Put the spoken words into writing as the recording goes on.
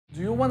Do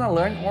you want to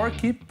learn or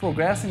keep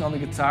progressing on the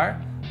guitar,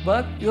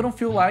 but you don't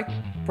feel like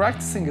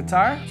practicing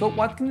guitar? So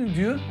what can you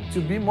do to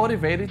be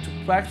motivated to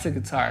practice the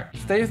guitar?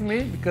 Stay with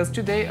me because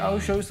today I will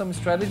show you some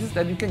strategies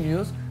that you can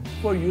use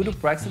for you to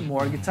practice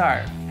more guitar.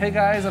 Hey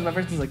guys, I'm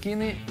Everton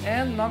Zaquini,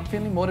 and not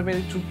feeling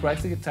motivated to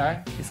practice the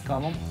guitar is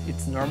common,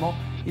 it's normal,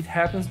 it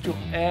happens to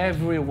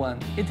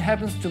everyone. It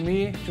happens to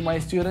me, to my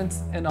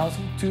students, and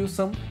also to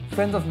some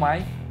friends of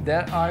mine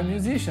that are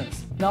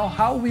musicians. Now,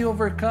 how we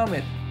overcome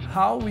it?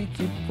 How we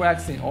keep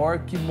practicing or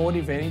keep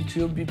motivating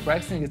to be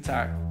practicing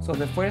guitar? So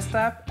the first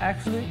step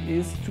actually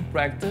is to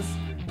practice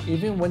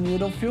even when you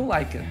don't feel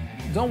like it.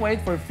 Don't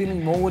wait for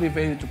feeling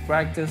motivated to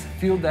practice,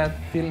 feel that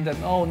feeling that,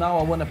 oh, now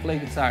I want to play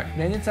guitar.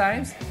 Many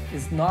times,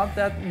 it's not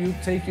that you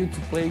take you to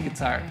play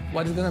guitar.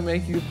 What is going to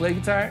make you play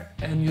guitar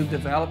and you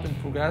develop and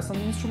progress on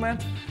the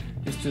instrument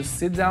is to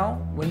sit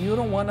down when you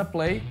don't want to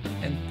play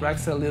and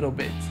practice a little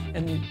bit.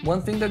 And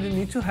one thing that you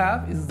need to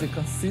have is the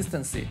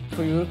consistency.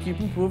 For you to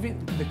keep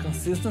improving, the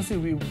consistency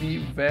will be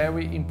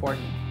very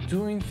important.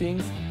 Doing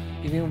things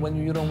even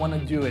when you don't want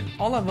to do it.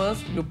 All of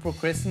us will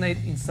procrastinate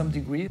in some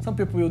degree. Some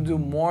people will do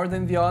more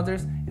than the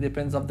others. It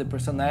depends on the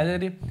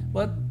personality,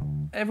 but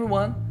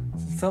everyone,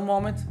 some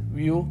moment,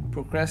 will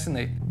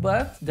procrastinate.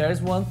 But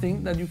there's one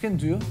thing that you can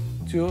do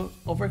to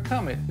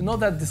overcome it. You know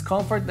that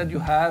discomfort that you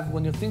have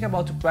when you think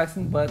about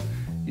practicing, but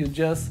you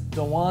just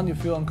don't want, you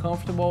feel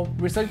uncomfortable.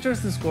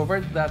 Researchers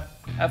discovered that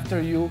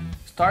after you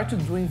start to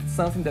doing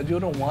something that you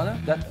don't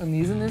want, that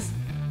uneasiness,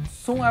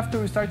 soon after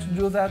you start to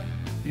do that,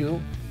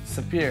 you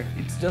disappear.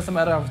 It's just a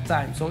matter of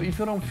time. So if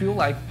you don't feel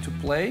like to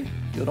play,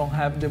 you don't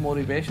have the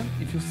motivation,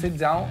 if you sit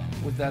down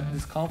with that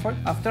discomfort,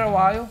 after a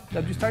while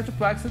that you start to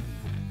practice,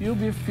 you'll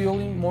be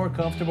feeling more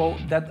comfortable,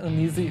 that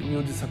uneasy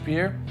will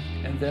disappear,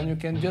 and then you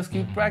can just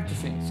keep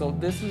practicing. So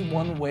this is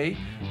one way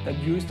that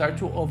you start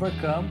to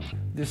overcome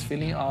this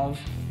feeling of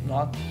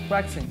not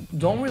practicing.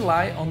 Don't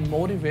rely on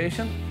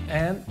motivation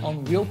and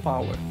on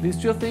willpower.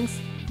 These two things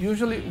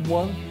usually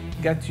won't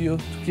get you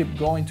to keep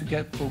going, to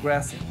get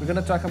progressing. We're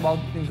going to talk about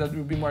things that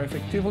will be more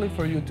effectively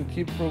for you to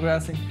keep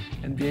progressing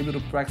and be able to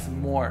practice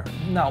more.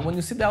 Now, when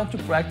you sit down to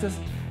practice,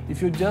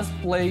 if you just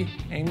play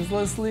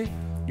aimlessly,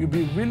 it'll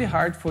be really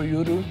hard for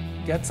you to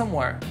get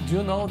somewhere. Do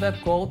you know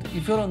that quote?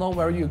 If you don't know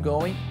where you're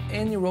going,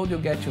 any road will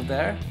get you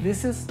there.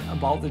 This is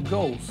about the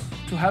goals.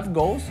 To have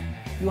goals,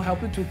 will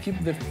help you to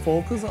keep the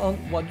focus on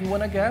what you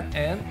want to get,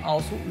 and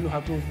also will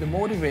help you with the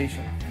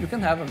motivation. You can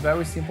have a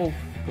very simple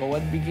goal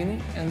at the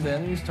beginning, and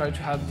then you start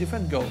to have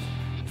different goals.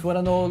 If you want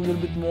to know a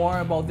little bit more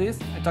about this,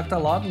 I talked a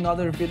lot in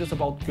other videos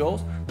about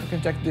goals. You can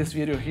check this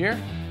video here.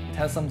 It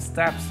has some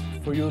steps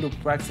for you to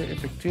practice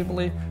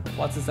effectively,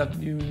 what is that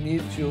you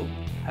need to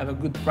have a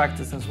good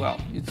practice as well.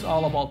 It's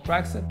all about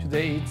practice.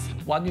 Today it's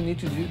what you need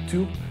to do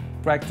to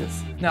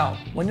practice. Now,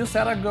 when you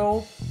set a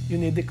goal, you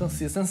need the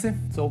consistency.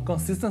 So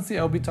consistency,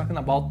 I'll be talking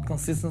about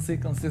consistency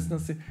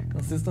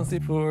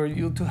for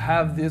you to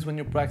have this when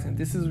you're practicing.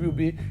 This will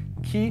be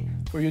key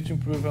for you to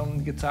improve on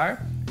the guitar,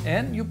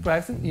 and you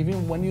practice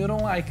even when you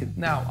don't like it.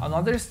 Now,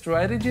 another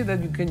strategy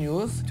that you can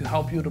use to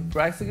help you to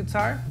practice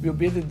guitar will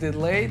be the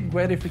delayed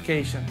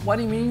gratification. What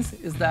it means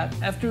is that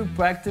after you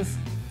practice,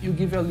 you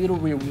give a little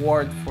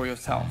reward for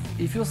yourself.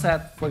 If you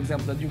set, for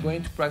example, that you're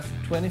going to practice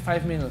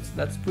 25 minutes,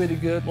 that's pretty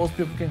good. Most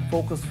people can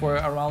focus for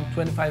around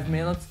 25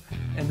 minutes,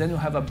 and then you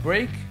have a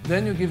break.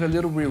 Then you give a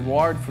little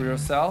reward for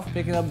yourself,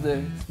 picking up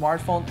the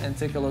smartphone and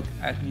take a look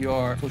at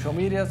your social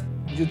medias,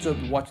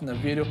 YouTube, watching a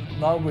video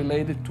not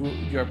related to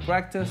your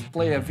practice,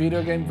 play a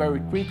video game very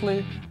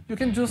quickly. You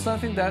can do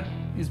something that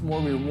is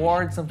more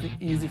reward, something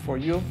easy for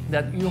you,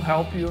 that will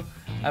help you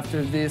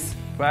after this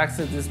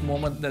practice, this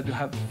moment that you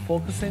have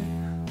focusing.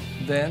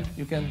 Then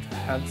you can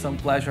have some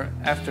pleasure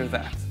after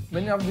that.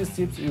 Many of these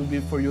tips will be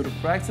for you to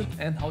practice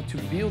and how to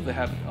build the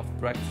habit of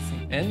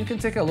practicing. And you can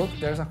take a look,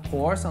 there's a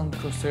course on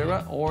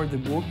Coursera or the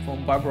book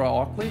from Barbara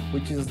Oakley,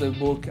 which is the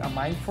book A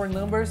Mind for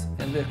Numbers,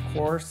 and the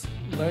course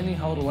Learning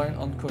How to Learn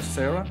on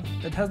Coursera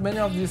that has many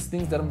of these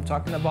things that I'm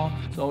talking about.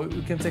 So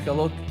you can take a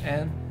look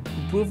and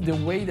improve the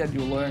way that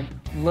you learn.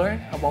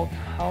 Learn about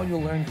how you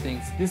learn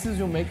things. This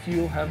will make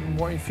you have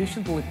more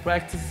efficiently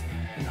practice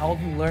and how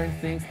to learn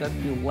things that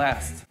will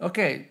last.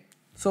 Okay.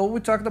 So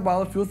we talked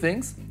about a few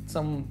things,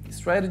 some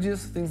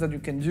strategies, things that you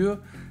can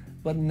do,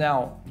 but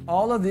now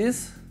all of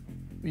this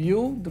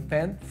will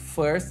depend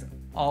first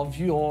of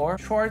your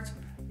short,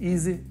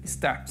 easy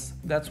steps.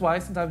 That's why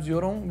sometimes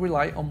you don't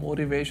rely on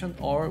motivation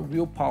or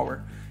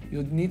willpower.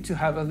 You need to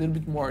have a little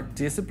bit more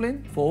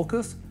discipline,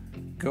 focus,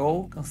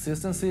 goal,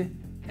 consistency,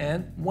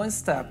 and one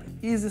step,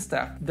 easy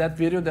step. That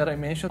video that I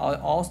mentioned, I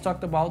also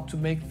talked about to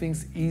make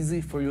things easy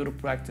for you to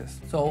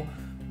practice. So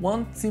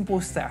one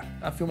simple step.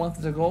 A few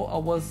months ago, I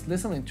was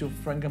listening to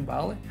Frank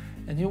Gambale,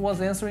 and he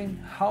was answering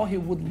how he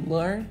would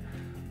learn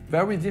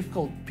very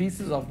difficult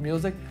pieces of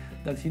music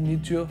that he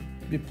need to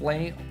be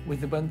playing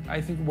with the band. I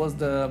think it was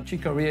the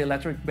Chicoria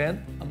Electric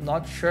Band. I'm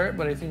not sure,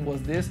 but I think it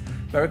was this.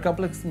 Very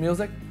complex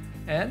music,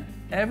 and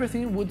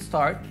everything would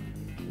start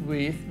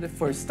with the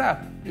first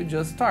step. You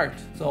just start.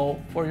 So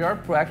for your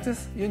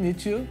practice, you need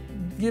to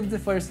give the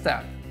first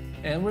step.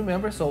 And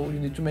remember, so you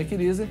need to make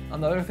it easy.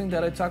 Another thing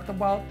that I talked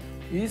about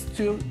is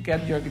to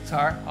get your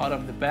guitar out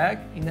of the bag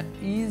in an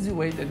easy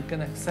way that you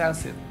can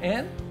access it,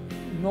 and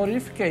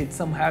modificate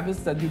some habits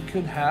that you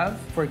could have.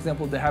 For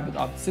example, the habit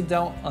of sit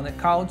down on a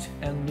couch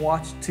and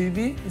watch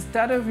TV.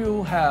 Instead of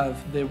you have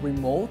the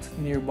remote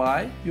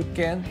nearby, you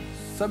can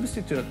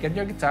substitute. Get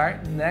your guitar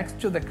next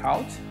to the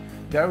couch,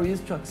 very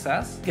easy to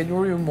access. Get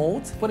your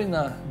remote, put in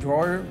a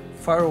drawer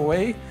far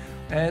away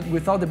and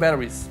without the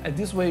batteries. And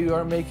this way you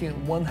are making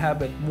one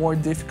habit more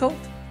difficult,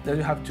 that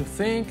you have to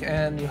think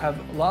and you have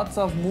lots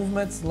of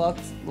movements,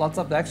 lots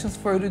of actions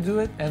for you to do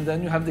it, and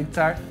then you have the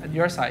guitar at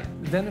your side.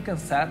 Then you can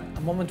set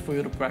a moment for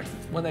you to practice.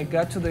 When I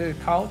get to the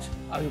couch,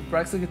 I will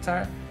practice the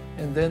guitar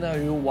and then I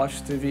will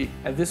watch TV.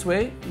 And this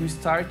way you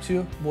start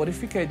to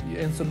modify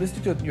and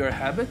substitute your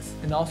habits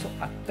and also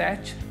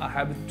attach a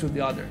habit to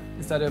the other.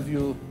 Instead of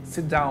you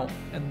sit down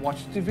and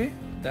watch TV,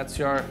 that's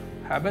your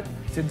habit.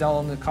 Sit down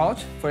on the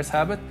couch, first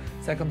habit.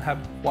 Second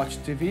habit, watch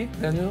TV.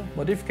 Then you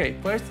modify.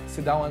 First,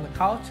 sit down on the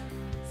couch.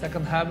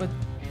 Second habit,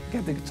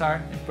 get the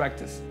guitar and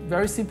practice.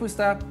 Very simple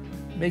step,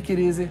 make it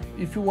easy.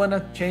 If you want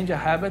to change a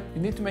habit,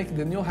 you need to make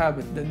the new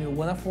habit that you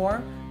want to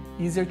form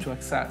easier to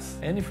access.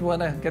 And if you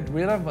want to get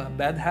rid of a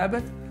bad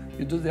habit,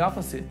 you do the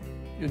opposite.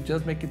 You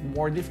just make it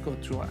more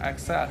difficult to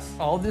access.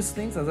 All these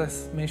things, as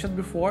I mentioned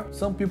before,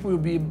 some people will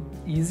be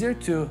easier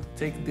to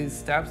take these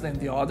steps than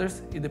the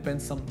others. It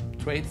depends on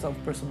traits of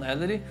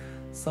personality.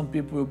 Some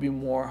people will be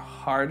more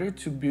harder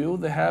to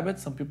build the habit.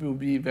 Some people will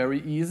be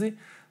very easy.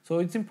 So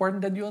it's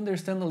important that you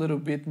understand a little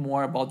bit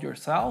more about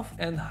yourself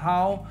and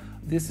how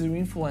this will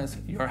influence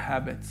your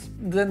habits.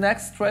 The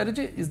next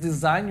strategy is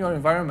design your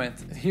environment.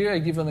 Here I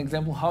give an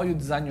example how you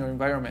design your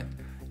environment.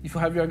 If you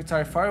have your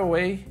guitar far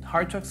away,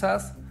 hard to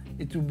access,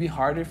 it will be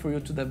harder for you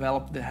to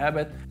develop the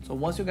habit. So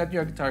once you get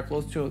your guitar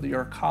close to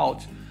your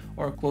couch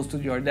or close to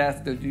your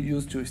desk that you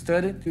use to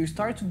study, you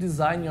start to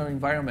design your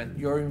environment.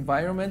 Your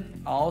environment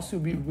also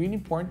will be really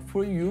important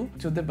for you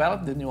to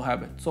develop the new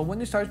habit. So when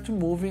you start to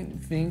moving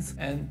things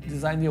and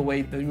design the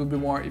way that you will be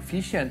more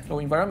efficient,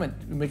 your environment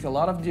will make a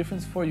lot of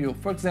difference for you.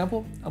 For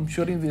example, I'm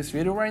shooting this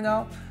video right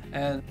now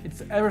and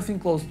it's everything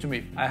close to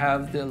me. I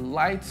have the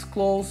lights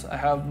close, I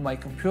have my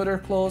computer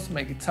close,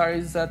 my guitar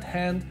is at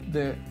hand,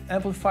 the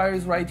amplifier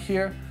is right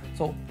here.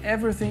 So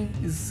everything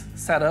is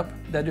set up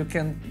that you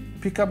can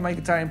pick up my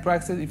guitar and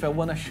practice. If I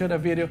want to shoot a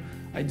video,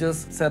 I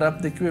just set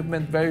up the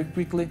equipment very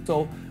quickly.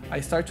 So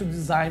I start to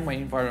design my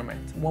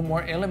environment. One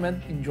more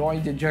element, enjoy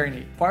the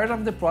journey. Part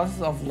of the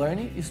process of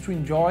learning is to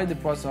enjoy the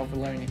process of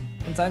learning.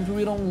 Sometimes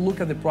we don't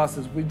look at the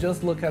process, we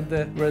just look at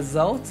the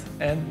result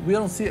and we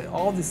don't see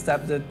all the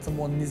steps that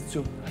someone needs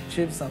to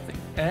achieve something.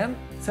 And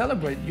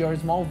celebrate your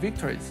small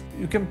victories.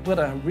 You can put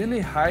a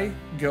really high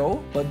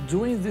goal, but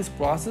during this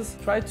process,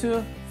 try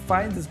to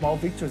find the small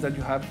victories that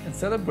you have and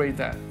celebrate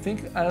that.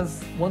 Think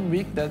as 1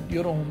 week that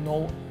you don't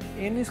know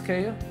any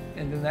scale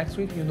and the next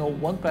week you know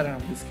one pattern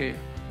of the scale.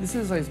 This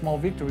is a small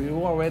victory,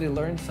 you already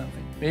learned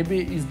something.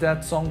 Maybe it's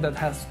that song that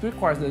has 3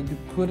 chords that you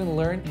couldn't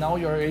learn, now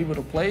you're able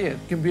to play it.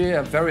 It can be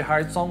a very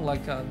hard song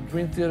like a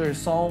Dream Theater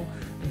song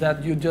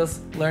that you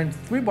just learned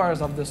 3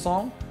 bars of the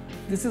song.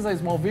 This is a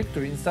small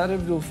victory. Instead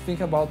of you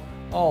think about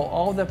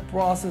all the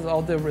process,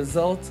 all the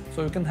results,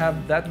 so you can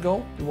have that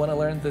goal. You want to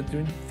learn the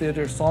Dream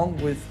Theater song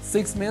with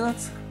 6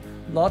 minutes,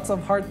 lots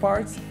of hard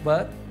parts,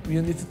 but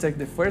you need to take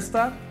the first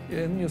step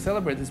and you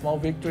celebrate the small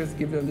victories,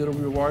 give you a little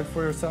reward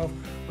for yourself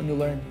when you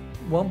learn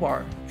 1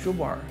 bar, 2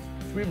 bars,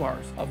 3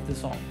 bars of the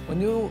song. When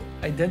you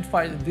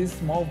identify these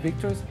small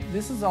victories,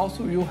 this is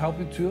also will help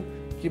you to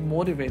keep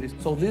motivated.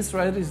 So these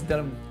strategies that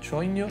I'm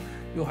showing you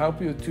will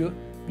help you to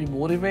be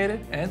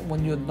motivated, and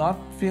when you're not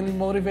feeling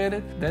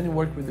motivated, then you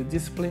work with the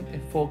discipline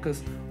and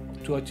focus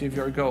to achieve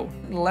your goal.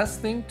 The last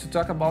thing to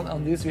talk about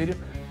on this video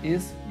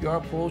is your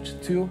approach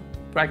to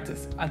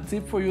practice. A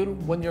tip for you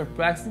when you're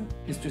practicing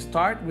is to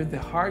start with the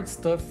hard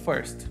stuff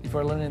first. If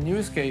you're learning a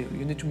new scale,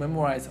 you need to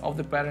memorize all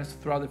the patterns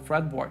throughout the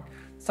fretboard.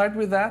 Start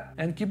with that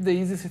and keep the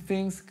easy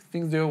things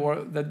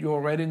that you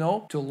already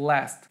know to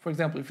last. For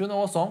example, if you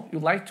know a song, you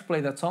like to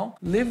play that song,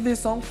 leave this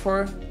song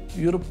for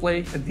you to play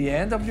at the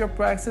end of your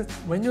practice.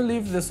 When you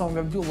leave the song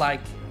that you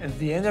like at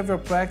the end of your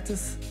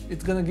practice,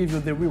 it's gonna give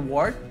you the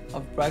reward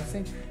of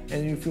practicing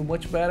and you feel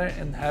much better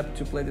and happy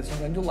to play the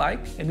song that you like,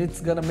 and it's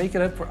gonna make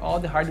it up for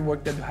all the hard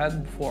work that you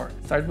had before.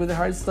 Start with the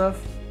hard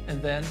stuff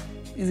and then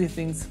easy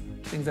things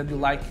that you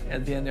like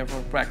at the end of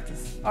your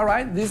practice.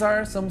 Alright, these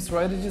are some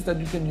strategies that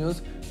you can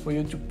use for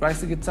you to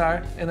practice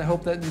guitar, and I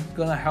hope that it's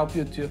gonna help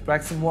you to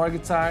practice more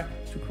guitar,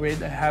 to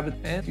create a habit,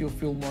 and you'll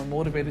feel more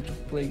motivated to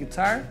play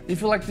guitar. If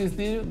you like this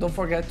video, don't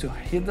forget to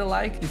hit the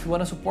like. If you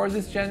want to support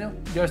this channel,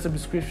 your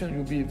subscription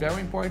will be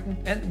very important,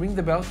 and ring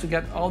the bell to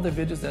get all the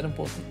videos that I'm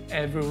posting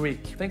every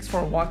week. Thanks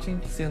for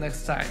watching, see you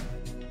next time.